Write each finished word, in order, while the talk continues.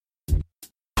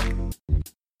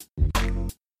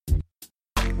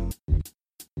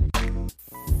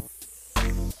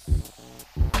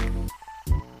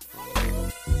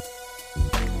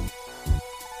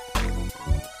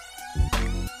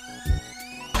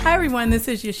Hi everyone, this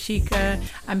is Yashika.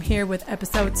 I'm here with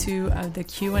episode 2 of the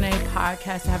Q&A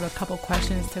podcast. I have a couple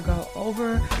questions to go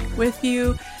over with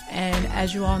you. And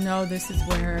as you all know, this is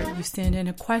where you send in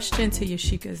a question to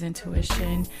Yashika's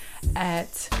Intuition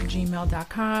at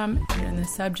gmail.com. And in the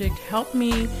subject, help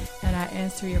me, and I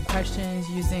answer your questions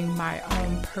using my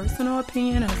own personal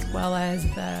opinion as well as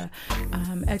the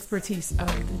expertise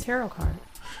of the tarot card.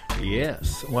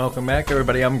 Yes. Welcome back,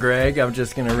 everybody. I'm Greg. I'm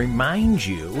just going to remind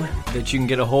you that you can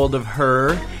get a hold of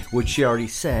her, which she already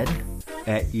said,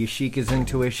 at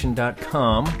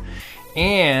yashikasintuition.com.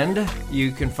 And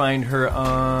you can find her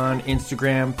on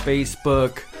Instagram,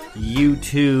 Facebook,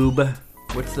 YouTube.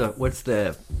 What's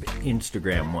the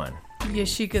Instagram one?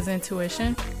 Yashika's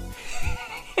Intuition.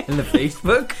 And the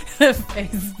Facebook? The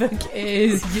Facebook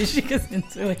is Yashika's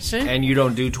Intuition. And you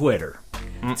don't do Twitter?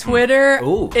 Twitter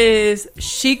is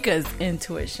Shika's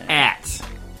Intuition. At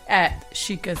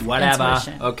Shika's whatever.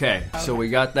 Intuition. Okay, so we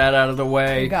got that out of the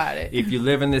way. Got it. If you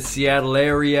live in the Seattle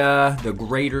area, the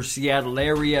greater Seattle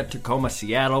area, Tacoma,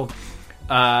 Seattle,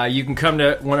 you can come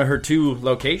to one of her 2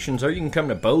 locations, or you can come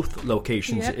to both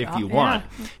locations if you want.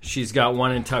 Yeah. She's got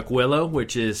one in Tukwila,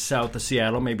 which is south of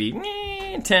Seattle, maybe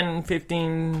 10,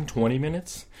 15, 20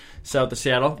 minutes south of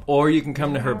Seattle. Or you can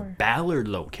come to her Ballard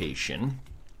location,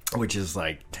 which is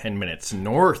like 10 minutes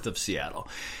north of Seattle.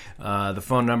 The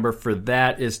phone number for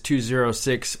that is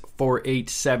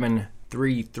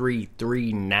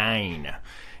 206-487-3339.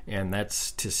 And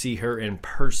that's to see her in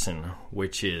person,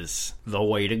 which is the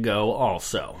way to go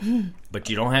also. But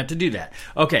you don't have to do that.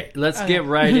 Okay, let's get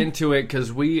right into it,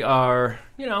 because we are,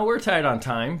 we're tight on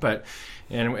time.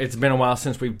 And it's been a while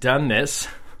since we've done this.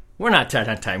 We're not tight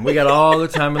on time. We got all the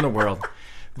time in the world.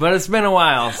 But it's been a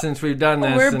while since we've done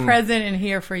this. We're present and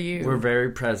here for you. We're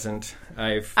very present.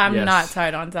 I'm not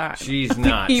tight on time. She's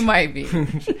not. He might be.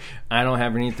 I don't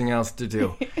have anything else to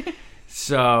do.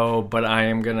 So, but I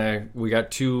am we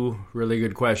got 2 really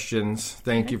good questions.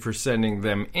 Thank you for sending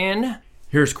them in.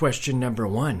 Here's question number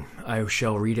 1. I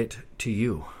shall read it to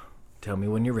you. Tell me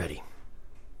when you're ready.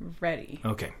 Ready.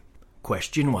 Okay.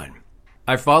 Question 1.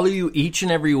 I follow you each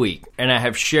and every week, and I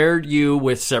have shared you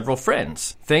with several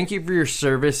friends. Thank you for your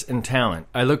service and talent.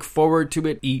 I look forward to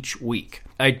it each week.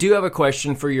 I do have a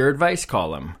question for your advice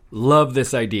column. Love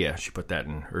this idea. She put that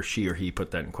in, or she or he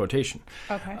put that in quotation.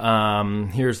 Okay.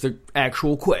 Here's the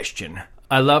actual question.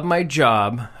 I love my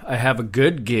job. I have a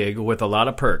good gig with a lot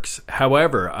of perks.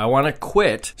 However, I want to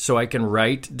quit so I can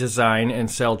write, design, and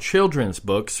sell children's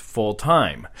books full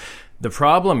time. The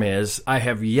problem is, I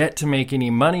have yet to make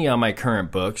any money on my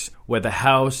current books. With a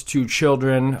house, 2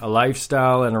 children, a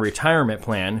lifestyle, and a retirement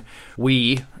plan,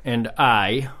 we can't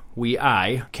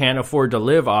afford to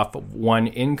live off of one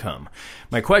income.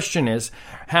 My question is,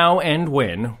 how and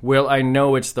when will I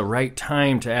know it's the right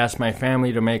time to ask my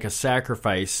family to make a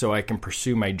sacrifice so I can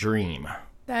pursue my dream?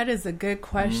 That is a good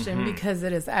question, because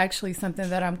it is actually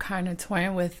something that I'm kind of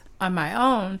toying with on my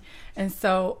own. And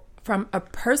so, from a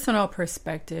personal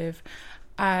perspective,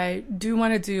 I do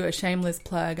want to do a shameless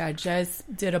plug. I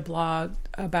just did a blog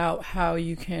about how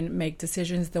you can make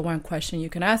decisions. The one question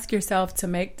you can ask yourself to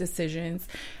make decisions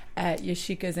at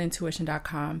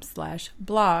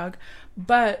yashikasintuition.com/blog.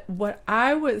 But what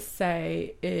I would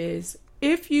say is,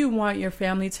 if you want your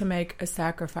family to make a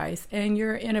sacrifice and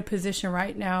you're in a position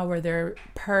right now where there are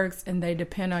perks and they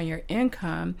depend on your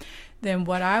income, then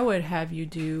what I would have you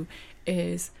do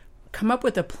is come up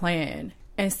with a plan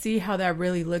and see how that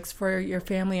really looks for your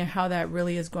family and how that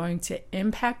really is going to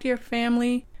impact your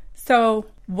family. So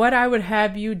what I would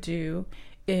have you do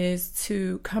is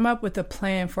to come up with a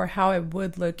plan for how it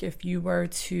would look if you were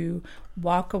to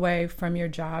walk away from your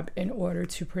job in order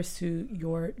to pursue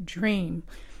your dream.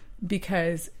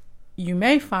 Because you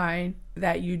may find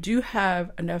that you do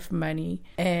have enough money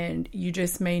and you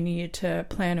just may need to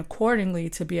plan accordingly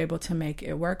to be able to make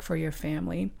it work for your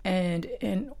family. And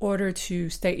in order to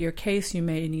state your case, you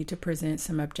may need to present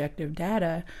some objective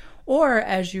data. Or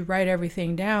as you write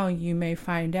everything down, you may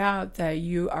find out that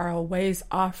you are a ways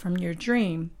off from your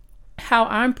dream. How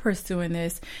I'm pursuing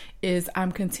this is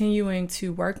I'm continuing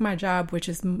to work my job, which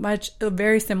is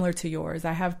very similar to yours.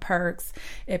 I have perks.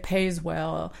 It pays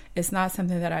well. It's not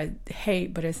something that I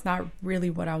hate, but it's not really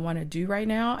what I want to do right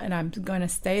now. And I'm going to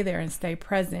stay there and stay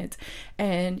present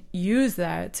and use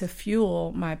that to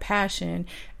fuel my passion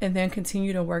and then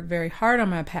continue to work very hard on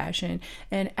my passion.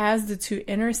 And as the two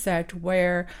intersect,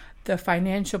 where the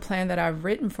financial plan that I've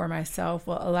written for myself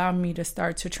will allow me to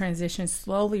start to transition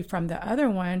slowly from the other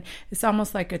one. It's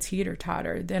almost like a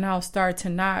teeter-totter. Then I'll start to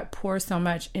not pour so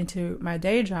much into my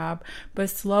day job, but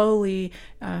slowly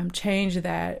change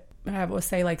that, I will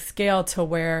say, like scale to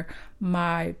where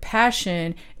my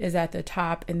passion is at the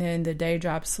top and then the day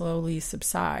job slowly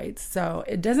subsides. So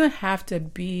it doesn't have to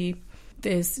be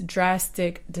this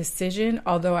drastic decision,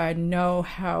 although I know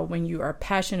how when you are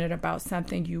passionate about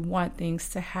something, you want things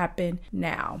to happen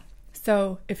now.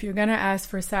 So if you're going to ask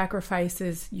for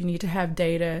sacrifices, you need to have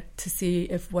data to see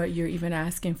if what you're even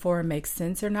asking for makes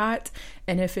sense or not.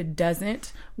 And if it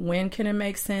doesn't, when can it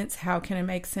make sense? How can it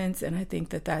make sense? And I think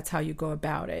that that's how you go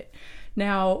about it.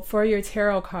 Now, for your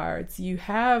tarot cards, you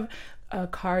have a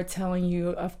card telling you,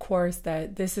 of course,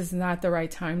 that this is not the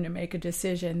right time to make a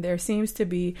decision. There seems to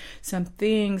be some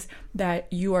things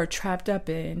that you are trapped up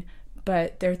in,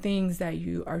 but they're things that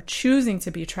you are choosing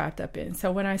to be trapped up in. So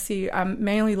when I'm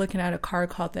mainly looking at a card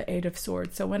called the Eight of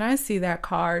Swords. So when I see that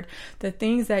card, the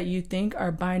things that you think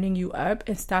are binding you up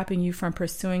and stopping you from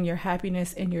pursuing your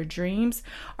happiness and your dreams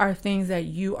are things that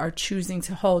you are choosing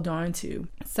to hold on to.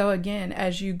 So again,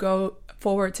 as you go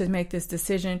forward to make this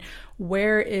decision,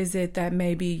 where is it that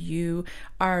maybe you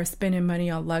are spending money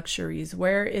on luxuries?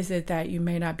 Where is it that you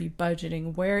may not be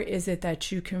budgeting? Where is it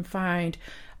that you can find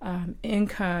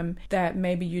income that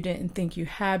maybe you didn't think you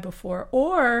had before?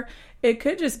 Or it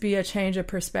could just be a change of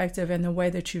perspective in the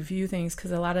way that you view things,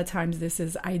 because a lot of times this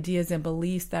is ideas and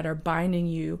beliefs that are binding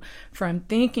you from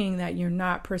thinking that you're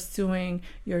not pursuing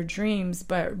your dreams,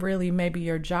 but really maybe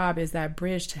your job is that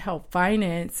bridge to help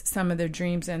finance some of the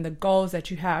dreams and the goals that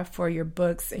you have for your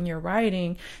books and your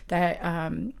writing that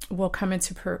will come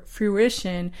into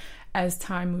fruition as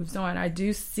time moves on. I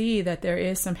do see that there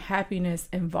is some happiness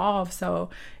involved, so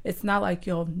it's not like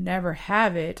you'll never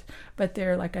have it, but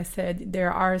like I said,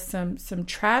 there are some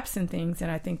traps and things,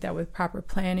 and I think that with proper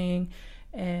planning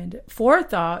and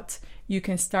forethought, you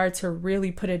can start to really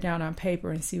put it down on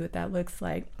paper and see what that looks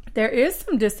like. There is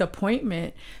some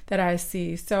disappointment that I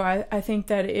see. So I think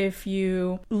that if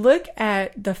you look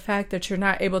at the fact that you're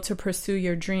not able to pursue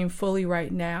your dream fully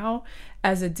right now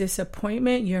as a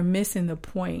disappointment, you're missing the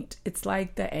point. It's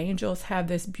like the angels have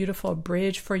this beautiful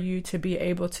bridge for you to be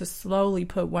able to slowly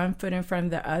put one foot in front of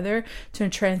the other to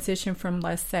transition from,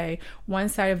 let's say, one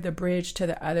side of the bridge to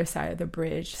the other side of the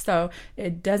bridge. So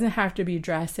it doesn't have to be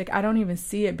drastic. I don't even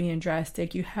see it being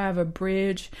drastic. You have a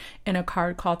bridge in a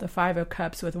card called the Five of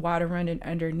Cups with water running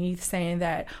underneath, saying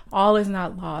that all is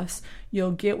not lost.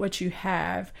 You'll get what you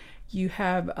have. You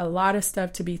have a lot of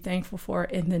stuff to be thankful for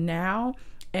in the now.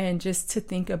 And just to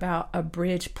think about a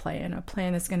bridge plan, a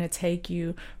plan that's going to take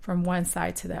you from one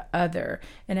side to the other.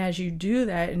 And as you do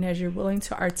that, and as you're willing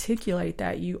to articulate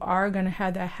that, you are going to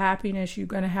have that happiness, you're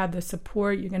going to have the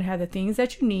support, you're going to have the things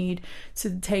that you need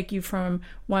to take you from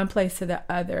one place to the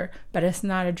other. But it's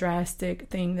not a drastic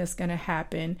thing that's going to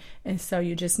happen. And so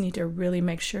you just need to really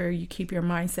make sure you keep your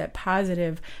mindset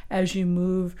positive as you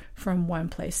move from one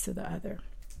place to the other.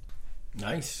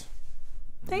 Nice.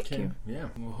 Thank you. Yeah.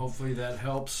 Well, hopefully that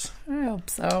helps. I hope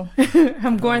so.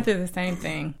 I'm going through the same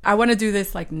thing. I want to do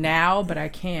this like now, but I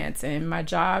can't. And my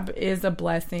job is a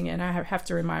blessing, and I have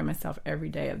to remind myself every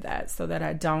day of that so that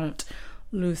I don't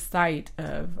lose sight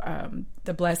of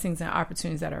the blessings and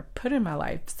opportunities that are put in my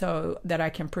life so that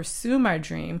I can pursue my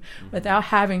dream without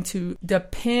having to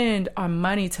depend on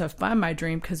money to fund my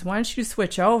dream. Because once you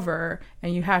switch over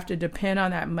and you have to depend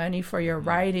on that money for your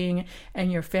writing,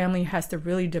 and your family has to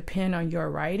really depend on your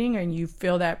writing, and you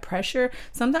feel that pressure,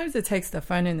 sometimes it takes the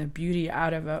fun and the beauty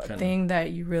out of a thing that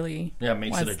you really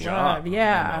makes it a job.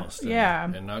 Almost,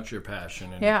 and not your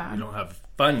passion. And you don't have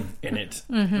fun in it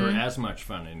or as much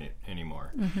fun in it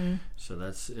anymore. So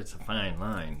it's a fine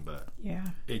line, but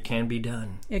it can be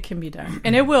done. It can be done,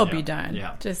 and it will be done.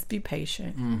 Just be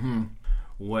patient.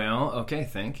 Well, okay,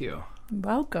 thank you.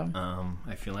 Welcome.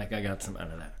 I feel like I got some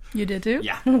out of that. You did too?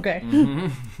 Yeah. Okay.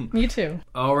 Me too.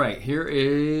 All right, here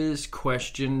is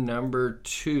question number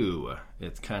 2.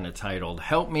 It's kind of titled,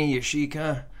 "Help me,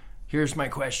 Yashika. Here's my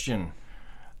question."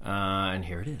 And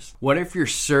here it is. What if you're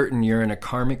certain you're in a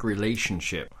karmic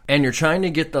relationship and you're trying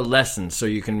to get the lessons so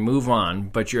you can move on,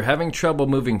 but you're having trouble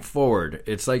moving forward?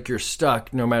 It's like you're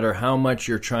stuck no matter how much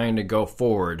you're trying to go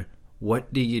forward.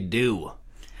 What do you do?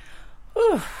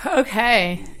 Ooh,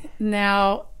 okay.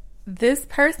 Now, this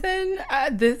person,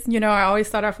 I always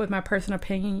start off with my personal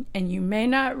opinion, and you may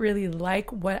not really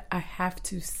like what I have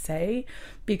to say,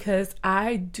 because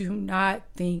I do not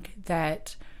think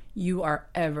that you are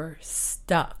ever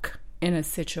stuck in a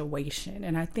situation.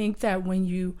 And I think that when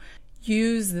you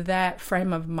use that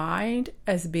frame of mind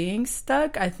as being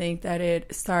stuck, I think that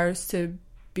it starts to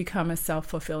become a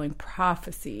self-fulfilling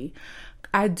prophecy.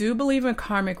 I do believe in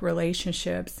karmic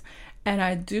relationships, and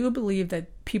I do believe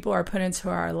that people are put into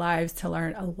our lives to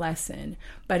learn a lesson.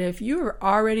 But if you are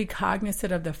already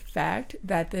cognizant of the fact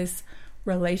that this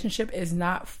relationship is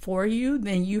not for you,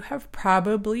 then you have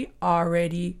probably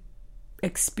already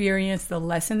experienced the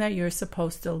lesson that you're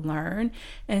supposed to learn.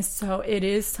 And so it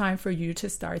is time for you to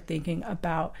start thinking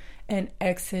about an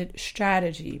exit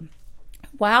strategy.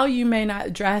 While you may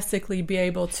not drastically be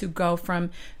able to go from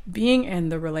being in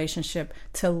the relationship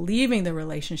to leaving the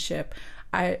relationship,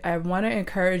 I want to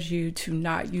encourage you to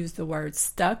not use the word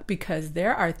stuck, because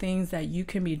there are things that you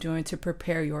can be doing to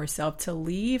prepare yourself to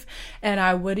leave. And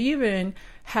I would even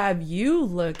have you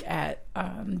look at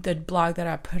the blog that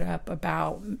I put up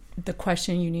about the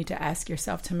question you need to ask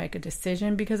yourself to make a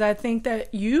decision, because I think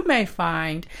that you may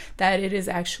find that it is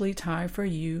actually time for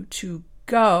you to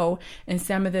go, and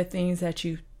some of the things that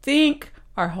you think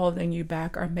are holding you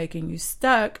back or making you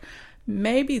stuck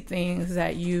may be things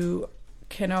that you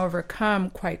can overcome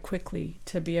quite quickly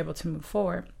to be able to move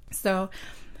forward. So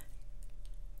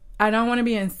I don't want to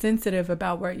be insensitive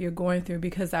about what you're going through,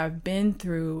 because I've been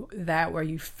through that, where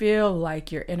you feel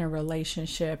like you're in a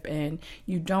relationship and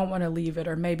you don't want to leave it,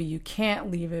 or maybe you can't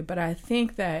leave it. But I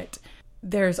think that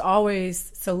there's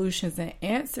always solutions and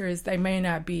answers. They may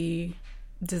not be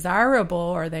desirable,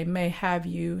 or they may have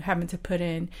you having to put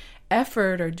in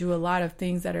effort or do a lot of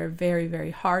things that are very,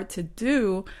 very hard to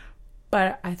do.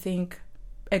 But I think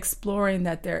exploring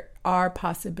that there are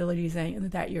possibilities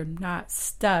and that you're not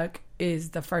stuck is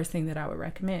the first thing that I would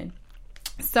recommend.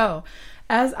 So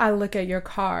as I look at your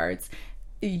cards,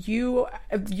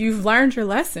 you've learned your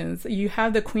lessons. You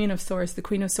have the Queen of Swords. The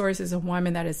Queen of Swords is a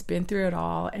woman that has been through it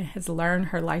all and has learned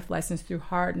her life lessons through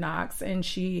hard knocks, and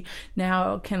she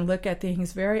now can look at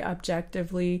things very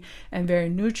objectively and very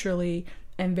neutrally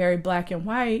and very black and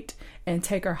white, and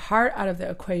take her heart out of the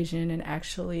equation, and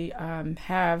actually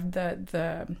have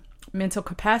the mental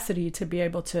capacity to be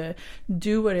able to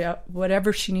do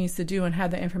whatever she needs to do, and have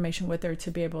the information with her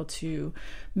to be able to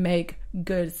make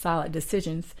good, solid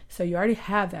decisions. So you already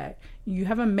have that. You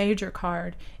have a major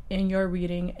card in your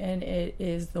reading, and it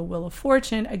is the Wheel of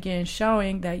Fortune, again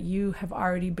showing that you have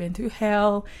already been through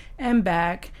hell and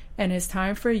back, and it's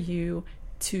time for you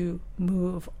to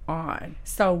move on.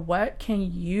 So what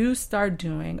can you start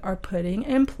doing or putting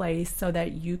in place so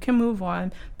that you can move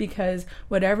on? Because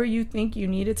whatever you think you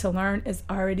needed to learn is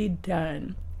already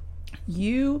done.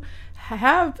 You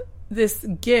have this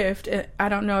gift. I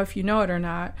don't know if you know it or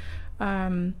not,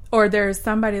 or there's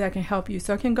somebody that can help you.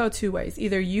 So it can go two ways.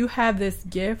 Either you have this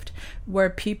gift where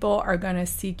people are going to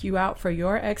seek you out for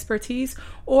your expertise,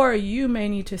 or you may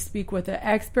need to speak with an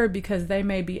expert, because they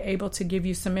may be able to give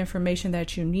you some information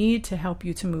that you need to help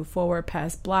you to move forward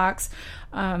past blocks.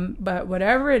 But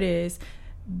whatever it is,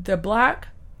 the block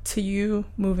to you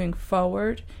moving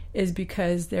forward is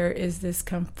because there is this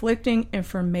conflicting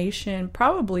information,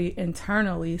 probably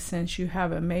internally, since you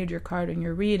have a major card in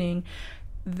your reading,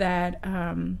 that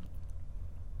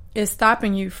is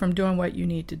stopping you from doing what you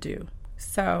need to do.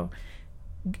 So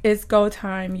it's go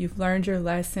time. You've learned your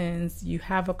lessons. You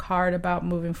have a card about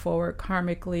moving forward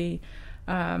karmically.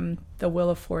 The Wheel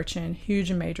of Fortune,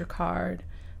 huge and major card.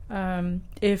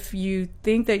 If you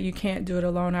think that you can't do it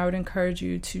alone, I would encourage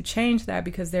you to change that,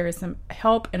 because there is some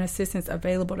help and assistance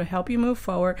available to help you move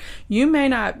forward. You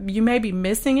may be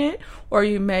missing it, or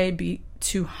you may be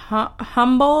too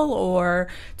humble or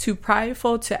too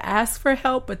prideful to ask for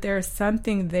help, but there's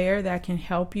something there that can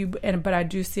help you. But I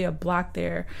do see a block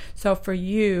there. So for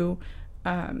you,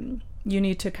 you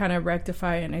need to kind of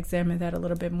rectify and examine that a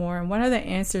little bit more. And one of the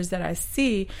answers that I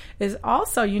see is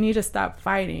also you need to stop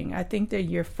fighting. I think that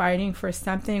you're fighting for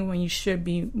something when you should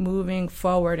be moving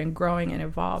forward and growing and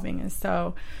evolving. And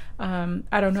so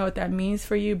I don't know what that means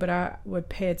for you, but I would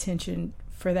pay attention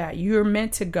for that. You're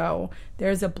meant to go.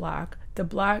 There's a block. The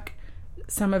block,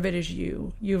 some of it is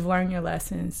you. You've learned your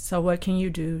lessons. So what can you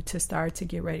do to start to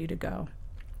get ready to go?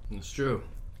 It's true.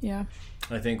 Yeah.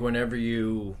 I think whenever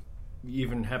you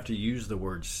even have to use the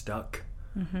word stuck,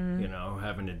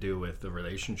 having to do with the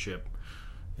relationship,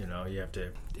 you have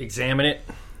to examine it,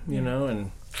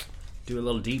 and do a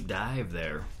little deep dive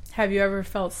there. Have you ever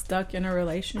felt stuck in a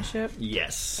relationship?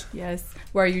 Yes. Yes.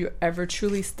 Were you ever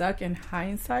truly stuck in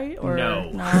hindsight? Or no.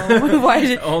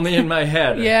 Why Only in my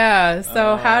head. Yeah.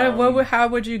 So how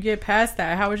would you get past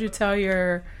that? How would you tell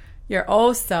your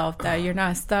old self that you're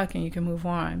not stuck and you can move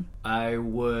on?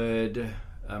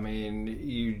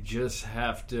 You just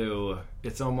have to,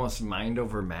 it's almost mind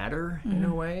over matter in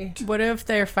a way. What if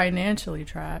they're financially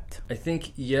trapped? I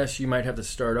think, yes, you might have to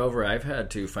start over. I've had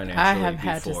to financially I have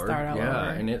had to start all over.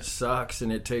 Yeah, and it sucks,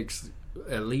 and it takes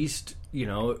at least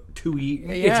 2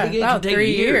 years. Yeah, about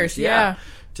 3 years. Yeah,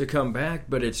 to come back,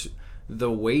 but it's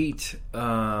the weight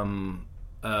of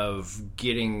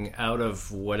getting out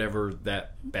of whatever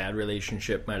that bad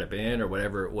relationship might have been, or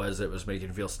whatever it was that was making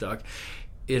you feel stuck,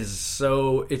 it's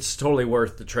totally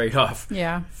worth the trade-off.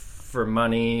 Yeah. For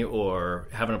money or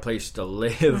having a place to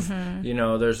live.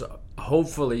 There's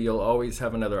hopefully you'll always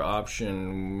have another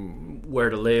option where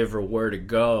to live or where to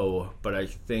go, but I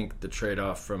think the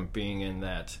trade-off from being in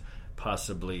that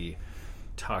possibly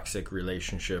toxic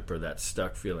relationship or that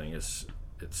stuck feeling it's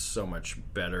so much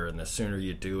better, and the sooner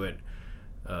you do it,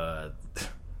 the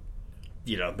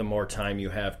more time you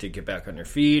have to get back on your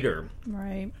feet or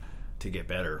to get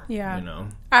better. Yeah.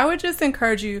 I would just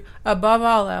encourage you, above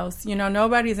all else,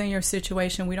 nobody's in your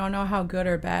situation. We don't know how good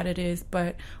or bad it is,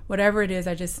 but whatever it is,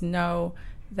 I just know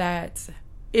that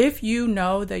if you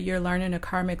know that you're learning a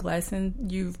karmic lesson,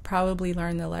 you've probably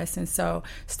learned the lesson. So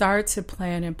start to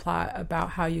plan and plot about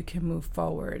how you can move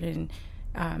forward. And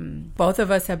both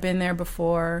of us have been there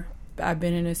before. I've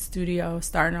been in a studio,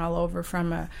 starting all over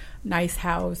from a nice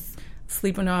house,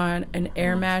 sleeping on an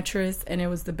air mattress, and it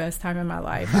was the best time in my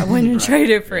life. I wouldn't trade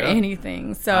it for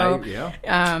anything. So, it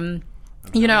was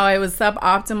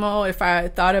suboptimal. If I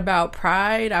thought about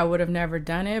pride, I would have never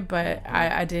done it, but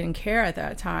I didn't care at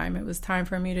that time. It was time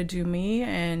for me to do me,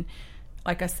 and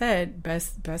like I said,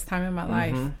 best time in my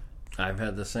life. I've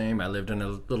had the same. I lived in a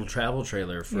little travel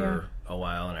trailer for a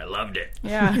while, and I loved it.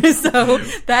 Yeah. So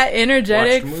that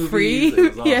energetic, free.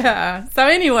 Awesome. Yeah. So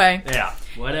anyway. Yeah.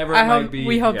 Whatever it might be.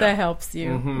 We hope that helps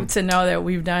you to know that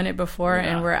we've done it before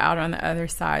and we're out on the other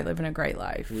side living a great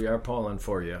life. We are pulling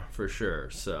for you for sure.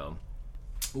 So,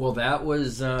 well, that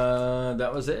was it.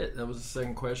 That was the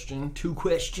second question. 2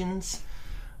 questions.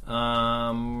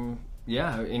 Anything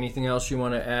else you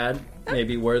want to add?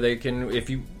 Maybe where they can, if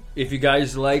you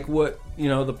guys like what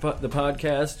the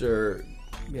podcast, or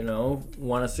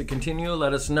want us to continue,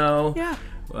 let us know. Yeah.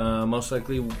 Most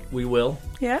likely we will.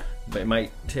 Yeah. But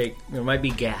there might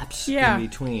be gaps in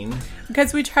between.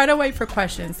 Because we try to wait for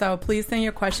questions. So please send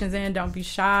your questions in. Don't be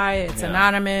shy. It's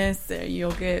anonymous.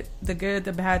 You'll get the good,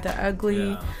 the bad, the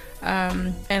ugly.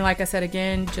 Yeah. And like I said,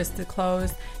 again, just to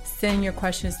close, send your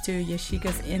questions to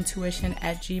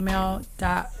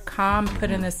yashikasintuition@gmail.com.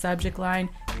 Put in the subject line,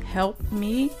 help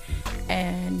me,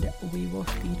 and we will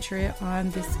feature it on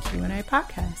this Q&A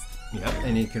podcast. Yep,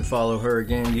 and you can follow her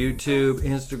again, YouTube,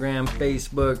 Instagram,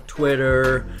 Facebook,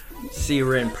 Twitter. See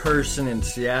her in person in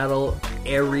Seattle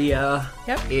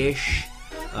area-ish.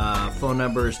 Phone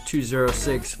number is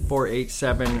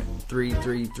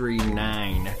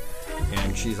 206-487-3339.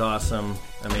 And she's awesome,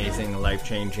 amazing,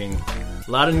 life-changing.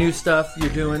 A lot of new stuff you're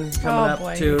doing coming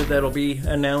up, too, that'll be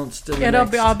announced.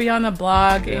 I'll be on the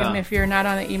blog, and if you're not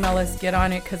on the email list, get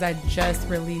on it, because I just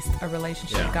released a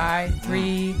relationship guide.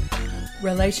 3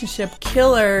 relationship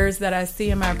killers that I see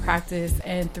in my practice,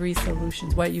 and 3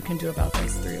 solutions, what you can do about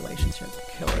those 3 relationship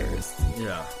killers.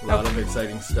 Yeah, a lot of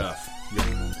exciting stuff.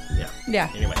 Yeah.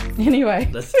 Anyway.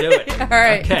 Let's do it. All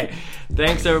right. Okay.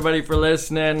 Thanks, everybody, for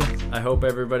listening. I hope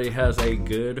everybody has a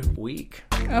good week.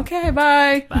 Okay,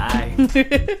 bye.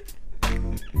 Bye.